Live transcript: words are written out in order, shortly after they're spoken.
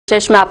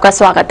विशेष में आपका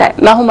स्वागत है।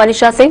 मैं हूं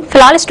मनीषा सिंह।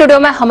 फिलहाल स्टूडियो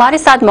में हमारे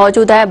साथ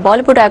मौजूद है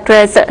Bollywood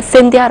actress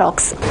Cynthia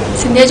rocks.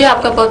 Cynthia जी,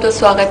 आपका बहुत बहुत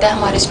स्वागत है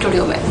हमारे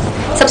स्टूडियो में।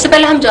 सबसे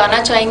पहले हम जानना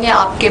चाहेंगे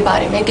आपके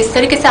बारे में, किस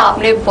तरीके से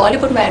आपने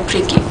बॉलीवुड में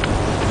एंट्री की?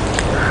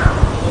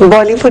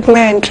 बॉलीवुड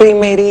में एंट्री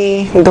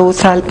मेरी 2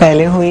 साल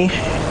पहले हुई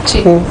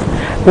जी।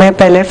 मैं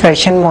पहले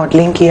फैशन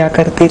मॉडलिंग किया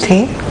करती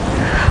थी,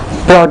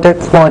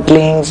 product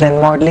मॉडलिंग्स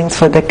and मॉडलिंग्स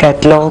for the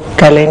catalogue,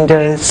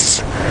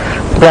 calendars,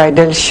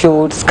 bridal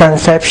shoots,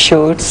 concept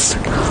shoots,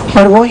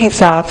 और वो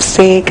हिसाब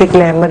से एक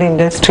ग्लैमर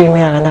इंडस्ट्री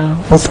में आना,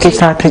 उसके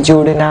साथ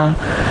जुड़ना,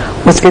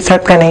 उसके साथ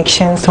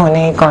कनेक्शंस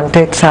होने,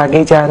 कॉन्टेक्ट्स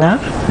आगे जाना,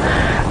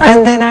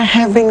 and then I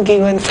have been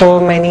given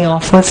for many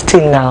offers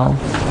till now.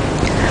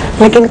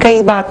 लेकिन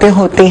कई बातें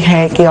होती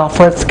हैं कि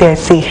ऑफर्स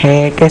कैसी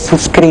है, कैसी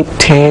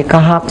स्क्रिप्ट है,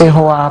 कहाँ पे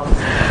हो आप,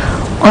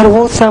 और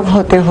वो सब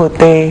होते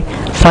होते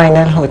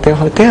फाइनल होते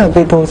होते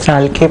अभी 2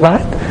 साल के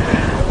बाद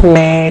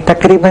मैं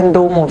तकरीबन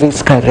 2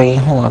 मूवीज कर रही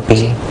हूँ।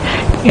 अभी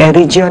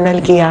रीजनल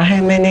किया है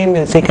मैंने,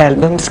 म्यूजिक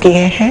एल्बम्स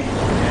किए हैं,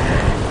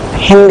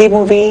 हिंदी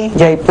मूवी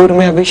जयपुर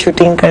में अभी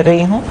शूटिंग कर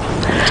रही हूँ।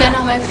 क्या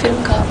नाम है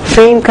फिल्म का?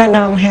 फिल्म का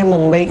नाम है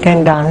मुंबई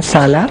कैन डांस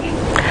साला,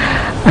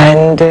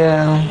 and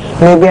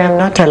maybe I'm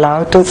not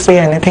allowed to say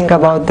anything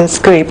about the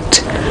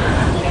script,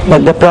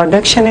 but the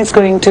production is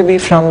going to be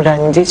from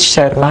Ranjit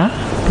Sharma,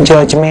 जो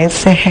अजमेर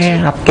से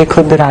है, आपके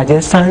खुद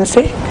राजस्थान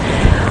से,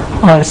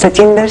 और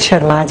सचिंदर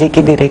शर्मा जी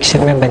की डायरेक्शन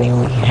में बनी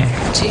हुई है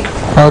जी।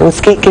 और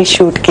उसकी के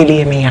शूट के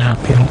लिए मैं यहाँ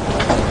पे हूँ।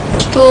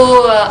 तो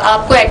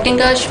आपको एक्टिंग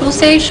का शुरू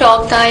से ही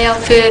शौक था या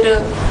फिर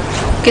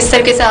किस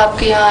तरीके से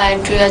आपके यहाँ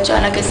एंट्री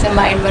अचानक ऐसे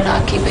माइंड बना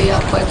कि भाई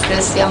आपको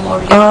एक्ट्रेस या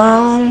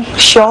मॉडलिंग?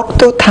 शौक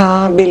तो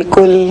था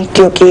बिल्कुल,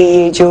 क्योंकि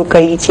ये जो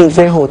कई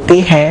चीजें होती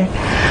हैं,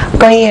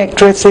 कई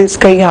एक्ट्रेसेस,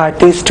 कई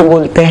आर्टिस्ट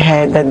बोलते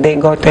हैं that they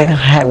got an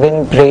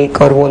haven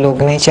break और वो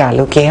लोग ने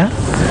चालू किया।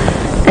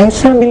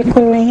 ऐसा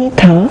बिल्कुल नहीं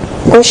था,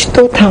 कुछ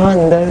तो था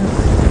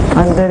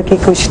अंदर की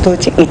कुछ तो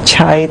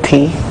इच्छाएं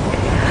थी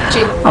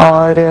जी।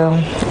 और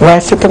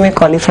वैसे तो मैं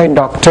क्वालिफाइड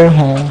डॉक्टर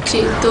हूँ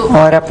तो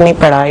और अपनी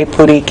पढ़ाई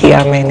पूरी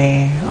किया मैंने,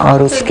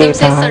 और उसके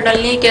साथ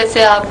सडनली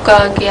कैसे आपका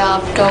कि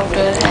आप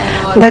डॉक्टर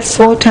हैं? That's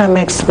what I'm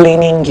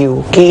explaining you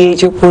कि ये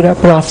जो पूरा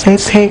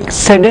प्रोसेस है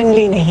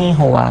सडनली नहीं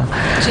हुआ।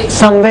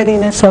 Somewhere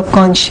in a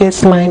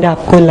subconscious mind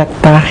आपको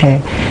लगता है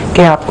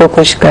कि आपको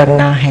कुछ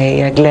करना है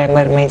या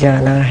ग्लैमर में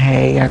जाना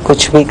है या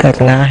कुछ भी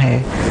करना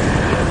है,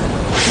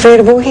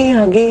 फिर वो ही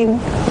आगे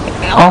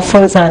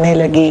ऑफर्स आने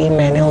लगी,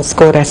 मैंने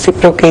उसको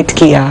रेसिप्रोकेट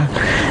किया।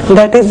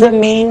 That is the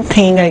main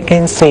thing I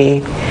can say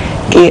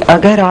कि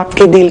अगर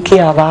आपके दिल की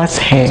आवाज़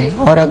है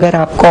और अगर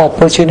आपको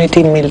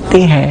अपॉर्चुनिटी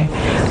मिलती है,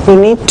 you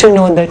need to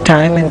know the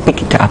time and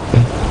pick it up,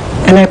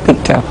 and I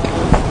picked up.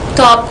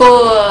 तो आपको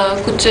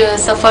कुछ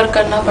सफ़र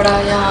करना पड़ा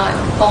यहाँ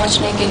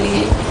पहुँचने के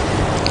लिए?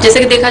 जैसे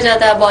कि देखा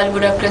जाता है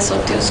बॉलीवुड एक्ट्रेस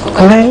होती है उसको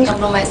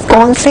कॉम्प्रोमाइज।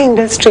 कौन सी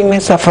इंडस्ट्री में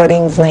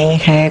सफरिंग्स नहीं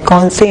है,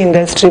 कौन सी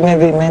इंडस्ट्री में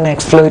विमेन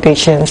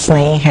एक्सप्लॉयटेशंस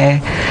नहीं है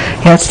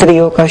या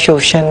स्त्रियों का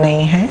शोषण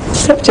नहीं है,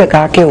 सब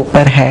जगह के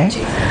ऊपर है।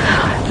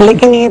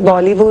 लेकिन ये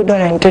बॉलीवुड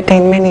और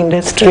एंटरटेनमेंट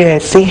इंडस्ट्री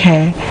ऐसी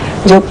है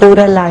जो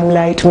पूरा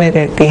लाइमलाइट में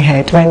रहती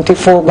है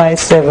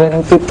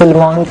 24/7। People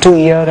want to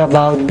here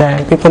about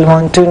them, people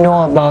want to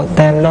know about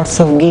them,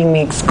 lots of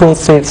gimmicks,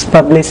 gossips,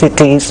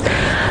 पब्लिसिटीज,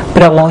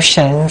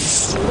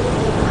 promotions.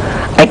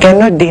 I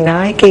cannot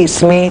deny कि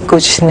इसमें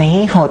कुछ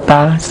नहीं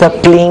होता, सब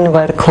क्लीन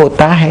वर्क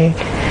होता है,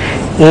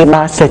 ये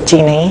बात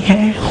सच्ची नहीं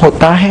है,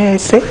 होता है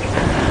ऐसे,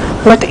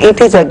 but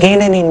it is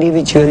again an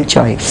individual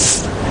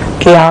choice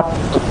कि आप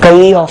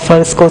कई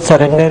ऑफर्स को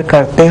सरेंडर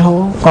करते हो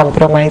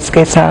कॉम्प्रोमाइज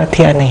के साथ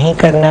या नहीं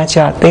करना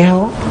चाहते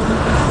हो।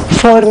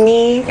 फॉर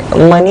मी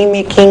मनी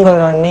मेकिंग और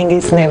earning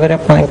is never a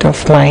point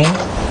of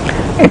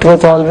mind, it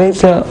was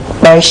always a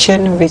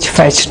passion which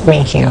fetched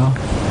me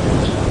here.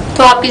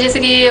 तो आपकी जैसे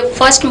कि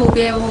फर्स्ट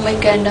मूवी है मुंबई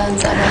कैन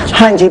डांस साला?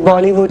 हाँ जी,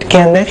 बॉलीवुड के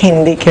अंदर,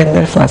 हिंदी के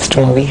अंदर फर्स्ट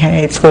मूवी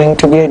है। It's going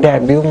to be a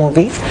debut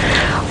movie,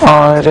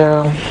 और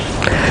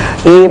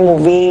ये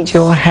मूवी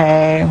जो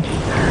है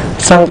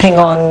समथिंग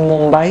ऑन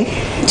मुंबई,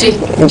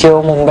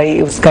 जो मुंबई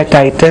उसका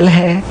टाइटल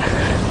है,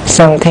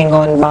 समथिंग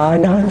ऑन बार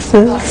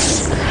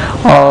डांसेस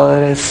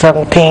और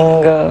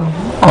समथिंग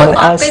ऑन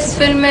अस। इस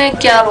फिल्म में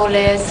क्या रोल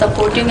है,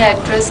 सपोर्टिंग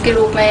एक्ट्रेस के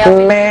रूप में या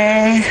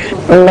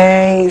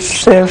मैं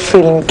इस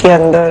फिल्म के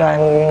अंदर I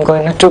am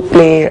going to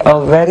play a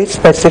very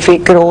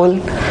specific role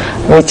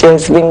which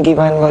has been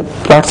given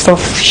with lots of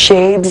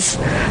shades,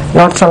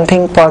 not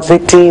something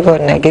positive or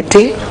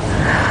negative।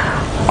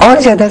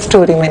 और ज़्यादा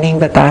स्टोरी मैं नहीं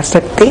बता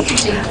सकती,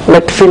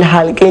 बट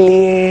फिलहाल के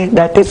लिए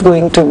that is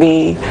going to be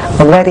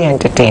very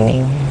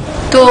entertaining.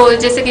 तो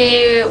जैसे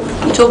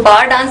कि जो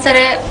बार डांसर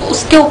है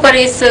उसके ऊपर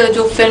इस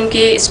जो फिल्म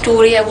की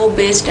स्टोरी है वो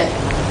बेस्ड है?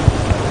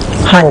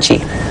 हाँ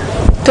जी।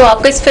 तो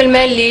आपका इस फिल्म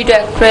में लीड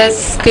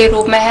एक्ट्रेस के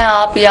रूप में है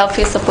आप या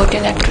फिर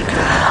सपोर्टिंग एक्ट्रेस?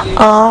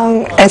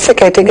 ऐसे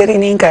कैटेगरी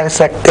नहीं कर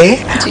सकते।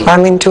 I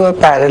am into a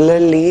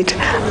parallel lead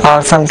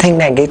और समथिंग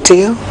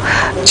नेगेटिव।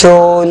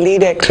 जो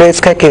लीड एक्ट्रेस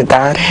का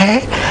किरदार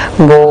है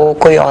वो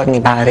कोई और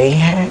निभा रही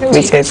है,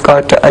 which has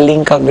got a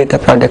link up with the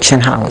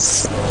production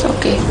house.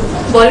 Okay.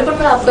 Bollywood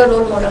में आपका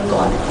रोल मॉडल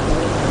कौन है?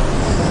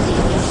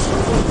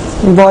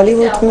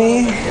 बॉलीवुड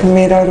में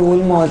मेरा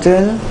रोल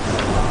मॉडल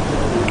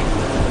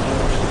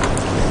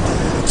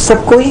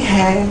सब कोई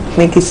है।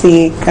 मैं किसी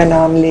एक का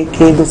नाम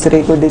लेके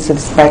दूसरे को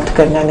डिसरिस्पेक्ट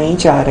करना नहीं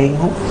चाह रही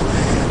हूँ,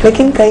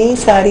 लेकिन कई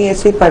सारी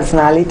ऐसी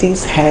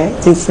पर्सनालिटीज़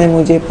है जिसने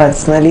मुझे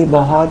पर्सनली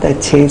बहुत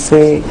अच्छे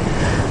से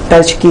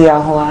टच किया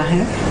हुआ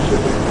है।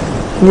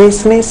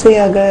 जिसमें से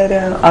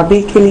अगर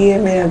अभी के लिए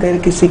मैं अगर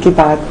किसी की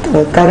बात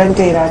करंट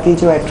एरा की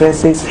जो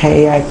एक्ट्रेसेस है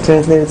या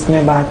एक्ट्रेसेस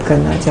में बात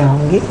करना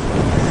चाहूँगी,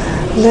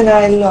 then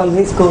I will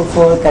always go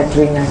for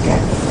Katrina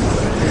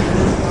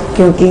Kaif,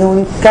 क्योंकि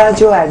उनका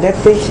जो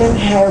एडेप्टेशन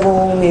है वो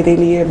मेरे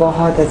लिए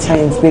बहुत अच्छा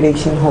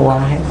इंस्पिरेशन हुआ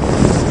है।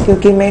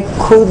 क्योंकि मैं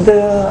खुद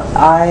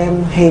I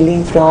am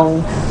hailing from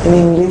an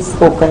English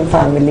spoken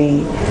family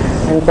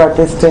and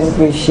Protestant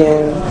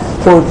Christian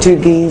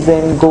Portuguese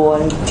and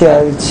Goan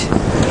church,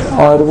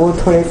 और वो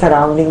थोड़े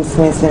सराउंडिंग्स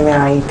में से मैं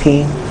आई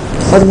थी,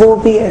 और वो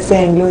भी ऐसे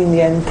एंग्लो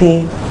इंडियन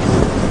थी।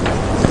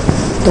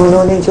 तो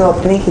उन्होंने जो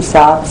अपने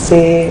हिसाब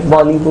से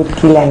बॉलीवुड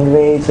की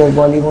लैंग्वेज और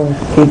बॉलीवुड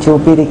के जो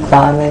भी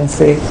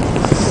रिक्वायरमेंट्स है,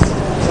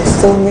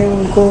 तो मैं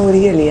उनको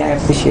रियली आई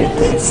अप्रिशिएट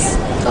दिस।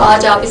 तो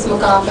आज आप इस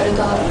मुकाम पर,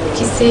 तो आप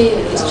किससे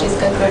इस चीज़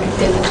का क्रेडिट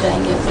देना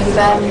चाहेंगे? अपनी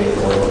फैमिली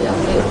को या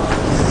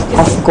फिर?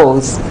 ऑफ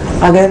कोर्स,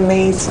 अगर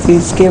मैं इस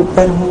चीज़ के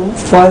ऊपर हूँ,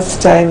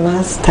 first I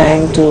must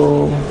thank to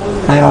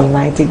my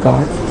almighty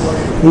God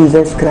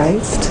Jesus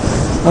Christ,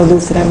 और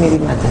दूसरा मेरी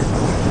मदर,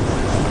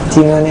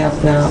 जिन्होंने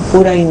अपना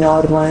पूरा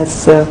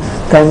इनॉर्मस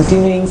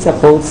कंटिन्यूइंग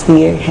सपोर्ट्स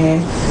दिए हैं,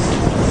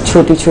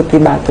 छोटी छोटी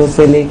बातों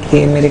से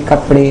लेके मेरे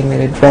कपड़े,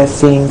 मेरे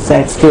ड्रेसिंग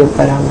सेट्स के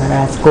ऊपर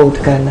हमारा एस्कॉर्ट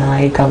करना,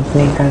 एक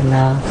कंपनी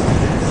करना,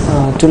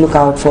 to look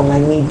out for my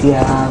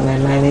media, my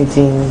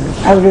managing,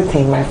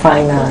 everything, my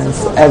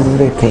finance,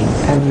 everything.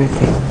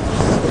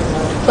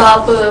 तो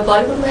आप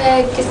बॉलीवुड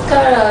में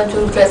किसका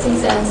जो ड्रेसिंग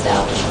सेंस है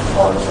आप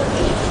फॉलो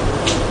करती हैं?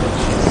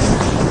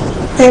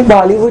 मैं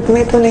बॉलीवुड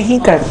में तो नहीं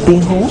करती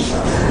हूँ,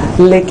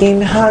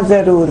 लेकिन हाँ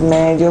ज़रूर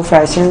मैं जो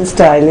फैशन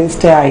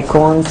स्टाइलिस्ट है,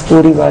 आइकॉन्स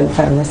पूरी वर्ल्ड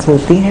फेमस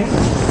होती हैं,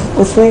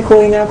 उसमें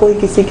कोई ना कोई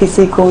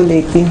किसी को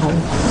लेती हूँ।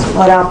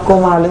 और आपको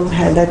मालूम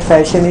है that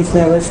fashion is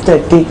never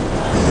static,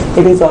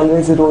 it is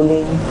always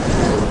rolling.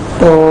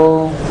 तो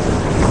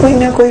कोई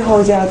ना कोई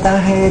हो जाता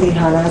है,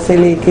 रिहाना से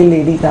लेके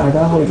लेडी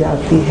गागा हो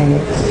जाती है,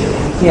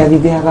 या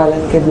विद्या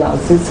बालन के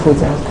ब्लाउजेस हो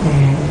जाते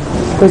हैं,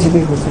 कुछ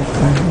भी हो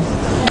सकता है।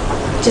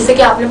 जैसे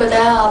कि आपने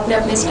बताया, आपने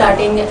अपनी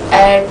स्टार्टिंग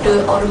एड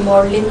और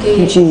मॉडलिंग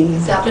के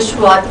से आपने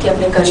शुरुआत की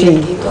अपने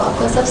करियर की, तो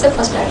आपका सबसे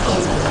फर्स्ट एड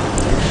कौन सा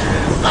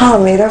था? हाँ,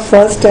 मेरा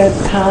फर्स्ट एड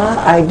था,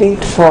 I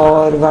did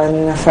for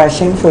one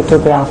fashion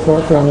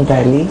photographer from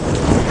Delhi,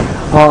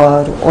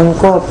 और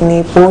उनको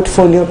अपनी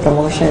पोर्टफोलियो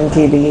प्रमोशन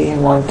के लिए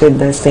wanted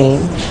the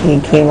same. He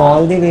came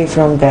all the way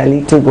from Delhi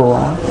to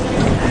Goa,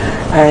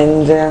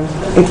 and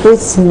it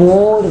was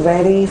more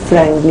very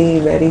friendly,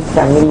 very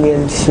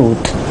familiar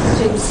shoot.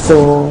 सो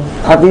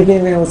अभी भी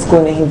मैं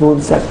उसको नहीं भूल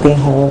सकती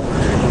हूँ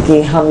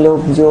कि हम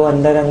लोग जो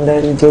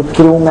अंदर जो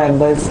क्रू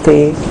मेंबर्स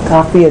थे,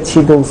 काफ़ी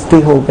अच्छी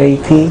दोस्ती हो गई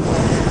थी,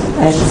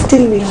 and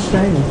still we are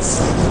friends.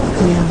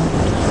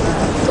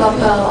 तो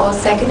आपका और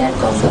सेकंड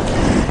एड कौन सा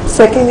था?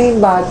 सेकंड एड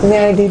बाद में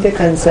I did a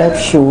concept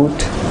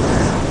shoot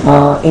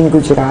in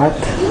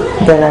Gujarat,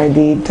 then I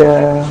did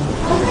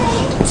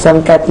some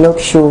catalogue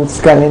shoots,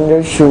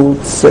 calendar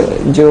shoots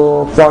जो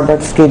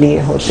प्रोडक्ट्स के लिए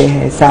होते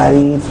हैं,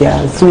 साड़ीज या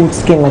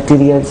सूट्स के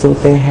मटेरियल्स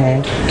होते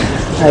हैं।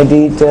 I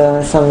did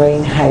somewhere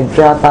in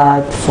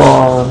Hyderabad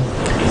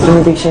for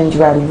imitation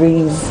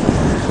jewelleries.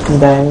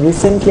 Then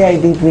recently I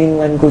did win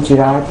one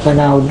Gujarat, one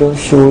outdoor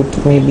shoot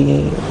maybe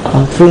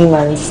 3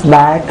 months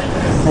back,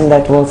 and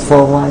that was for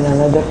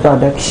another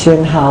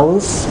production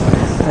house,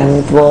 and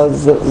it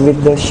was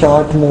with the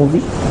short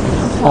movie,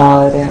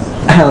 or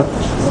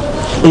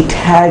it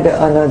had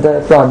another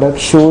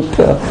product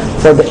shoot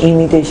for the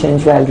imitation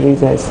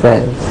jewelries as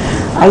well.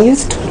 I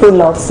used to do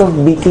lots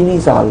of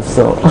bikinis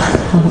also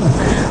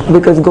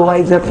because Goa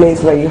is a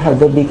place where you have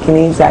the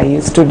bikinis. I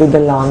used to do the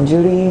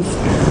lingeries,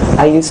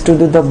 I used to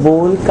do the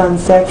bowl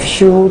concept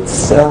shoots,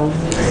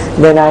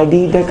 then I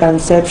did the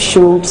concept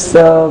shoots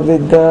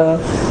with the,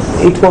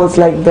 it was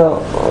like the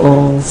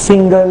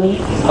single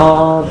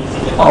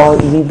or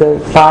with the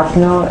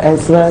partner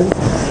as well.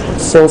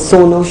 So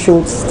solo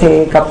shoots थे,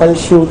 couple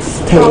shoots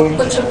थे। तो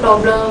कुछ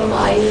problem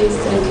आई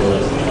इस तरह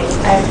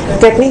की?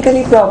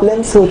 Technically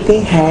problems होती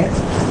हैं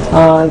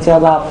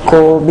जब आपको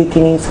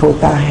बिकिनीज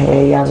होता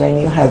है, या when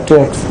you have to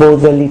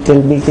expose a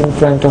little bit in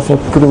front of a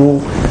crew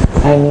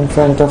and in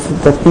front of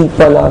the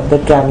people और the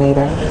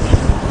camera,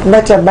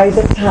 but by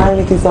the time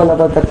it is all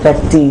about the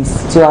practice.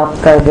 जो आप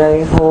कर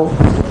रहे हो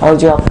और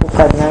जो आपको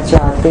करना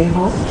चाहते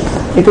हो,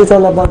 it is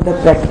all about the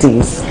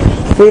practice.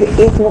 फिर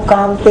एक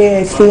मुकाम पे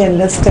ऐसी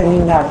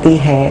अंडरस्टैंडिंग आती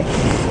है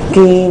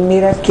कि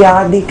मेरा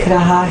क्या दिख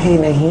रहा है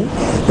नहीं,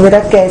 मेरा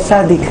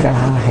कैसा दिख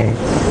रहा है,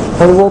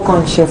 और वो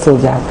कॉन्शियस हो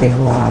जाते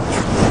हो आप।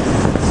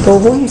 तो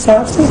वो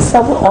हिसाब से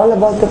सब all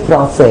about the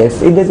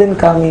process, it doesn't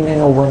come in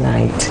an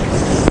overnight.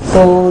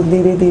 तो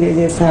धीरे धीरे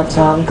जैसे आप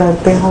काम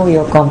करते हो,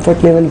 your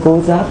comfort level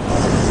goes up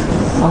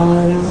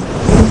और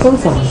इट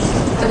गोज ऑन।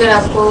 अगर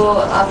आपको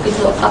आपकी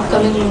जो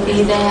अपकमिंग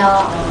मूवीज हैं या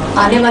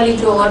आने वाली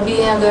जो और भी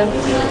हैं, अगर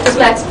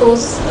उसमें एक्सपोज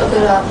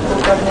अगर आपको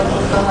करने को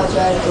कहा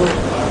जाए तो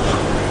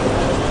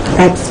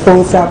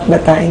एक्सपोज आप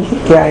बताएंगे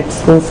क्या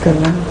एक्सपोज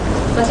करना?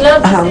 मतलब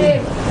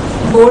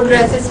जैसे बोल्ड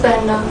ड्रेसेस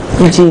पहनना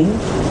जी,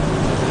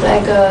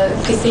 लाइक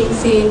किसिंग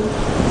सीन।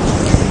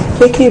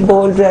 देखिए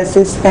बोल्ड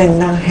ड्रेसेस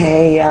पहनना है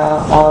या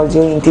और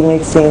जो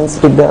intimate scenes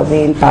with the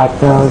male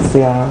partners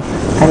या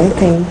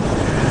एनीथिंग,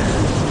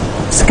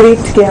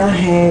 स्क्रिप्ट क्या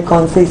है,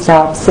 कौन से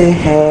हिसाब से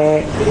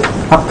है,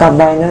 आपका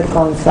बैनर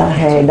कौन सा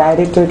है,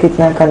 डायरेक्टर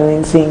कितना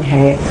कन्विंसिंग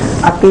है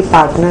आपके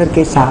पार्टनर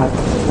के साथ,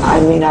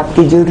 आई मीन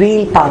आपकी जो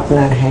रियल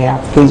पार्टनर है,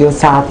 आपके जो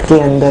साथ के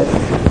अंदर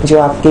जो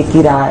आपके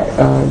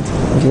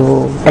जो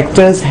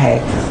एक्टर्स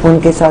है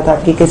उनके साथ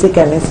आपकी कैसी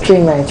केमिस्ट्री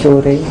मैच हो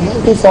रही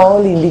है। This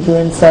all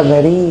individuals are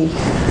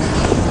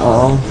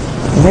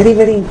very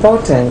very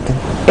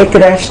important. एक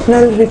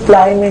रैशनल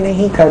रिप्लाई में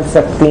नहीं कर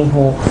सकती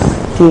हूँ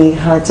कि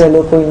हाँ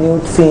चलो कोई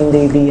न्यूड सीन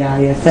दे दिया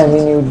या सेमी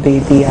न्यूड दे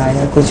दिया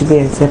या कुछ भी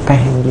ऐसे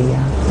पहन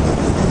लिया,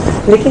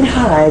 लेकिन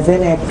हाँ as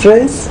an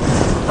actress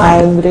I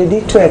am ready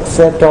to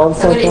accept all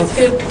sort of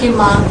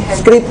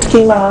script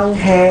की मांग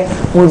है।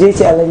 मुझे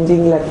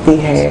चैलेंजिंग लगती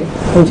है,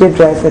 मुझे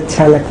ड्रेस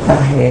अच्छा लगता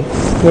है,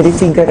 मेरी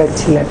फिगर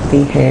अच्छी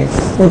लगती है,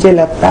 मुझे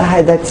लगता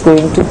है that's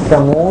going to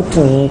promote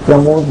me,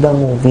 promote the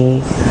movie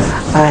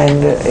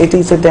and it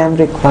is a dam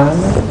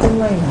requirement, then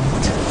why not.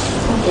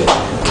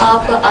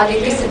 आप आगे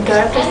किस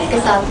डायरेक्टर के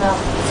साथ में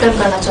फिल्म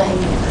करना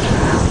चाहेंगे?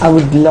 I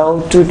would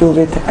love to do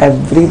with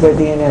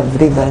everybody and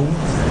everyone,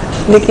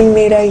 लेकिन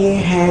मेरा ये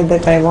है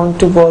that I want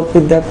to work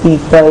with the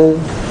people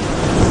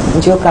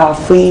जो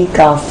काफ़ी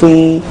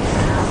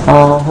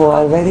who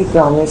are very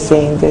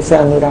promising, जैसे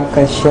अनुराग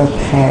कश्यप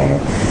है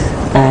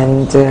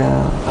एंड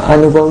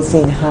अनुभव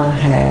सिन्हा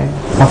है,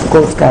 ऑफ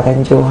कोर्स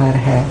करण जौहर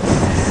है,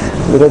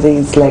 because he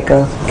is like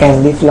a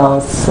candy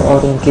floss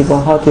और उनकी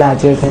बहुत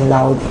लार्जर देन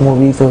लाउड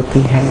मूवीज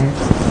होती हैं।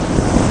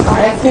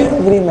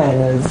 एवरी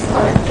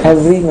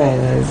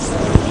मैनर्स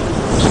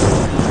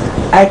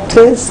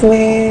एक्ट्रेस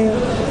में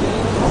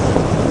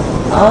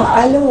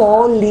I love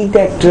all lead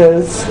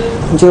actors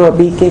जो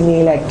अभी के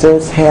मेल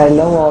एक्टर्स हैं, I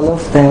love all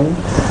of them,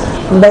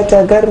 but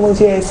अगर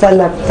मुझे ऐसा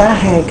लगता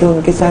है कि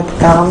उनके साथ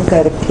काम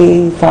करके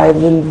if I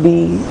will be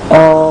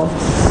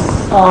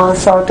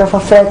sort of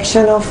a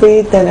fraction of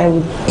it, then I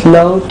would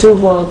love to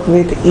work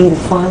with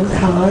Irfan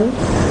Khan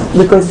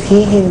because he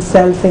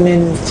himself in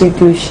an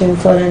institution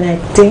for an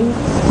acting,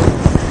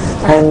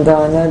 and the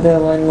another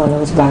one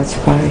Manoj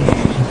Bajpayee।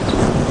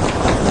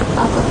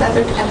 आपका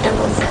favourite actor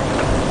कौन सा है?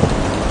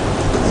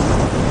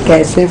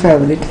 कैसे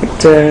favourite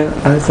actor?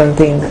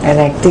 Something an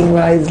acting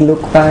wise,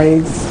 look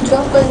wise, जो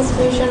आपका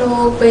inspiration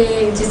हो पे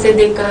जिसे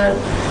देखकर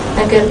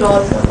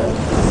रोल मॉडल।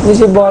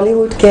 मुझे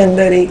बॉलीवुड के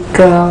अंदर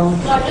एक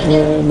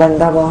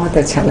बंदा बहुत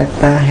अच्छा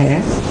लगता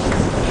है,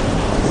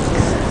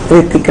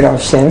 ऋतिक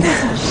रोशन,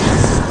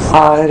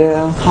 और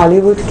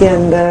हॉलीवुड के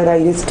अंदर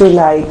I used to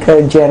like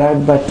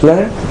Gerard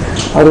Butler,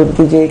 और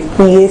उनकी जो एक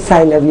PS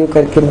आई लव यू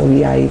करके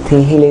मूवी आई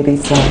थी हिलेरी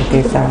सॉन्ग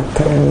के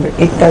साथ,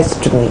 इट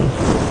टच्ड मी।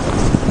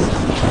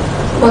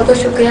 बहुत बहुत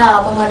शुक्रिया,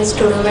 आप हमारे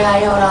स्टूडियो में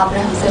आए और आपने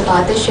हमसे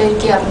बातें शेयर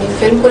की, अपनी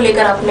फिल्म को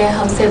लेकर आपने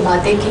हमसे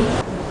बातें की।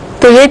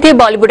 तो ये थी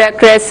बॉलीवुड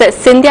एक्ट्रेस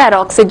सिंधिया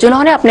रॉक्सेन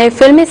जिन्होंने अपने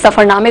फिल्मी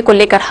सफरनामे को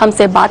लेकर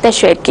हमसे बातें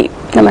शेयर की।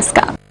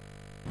 नमस्कार।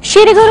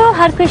 श्री गुरु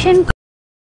हरकृष्ण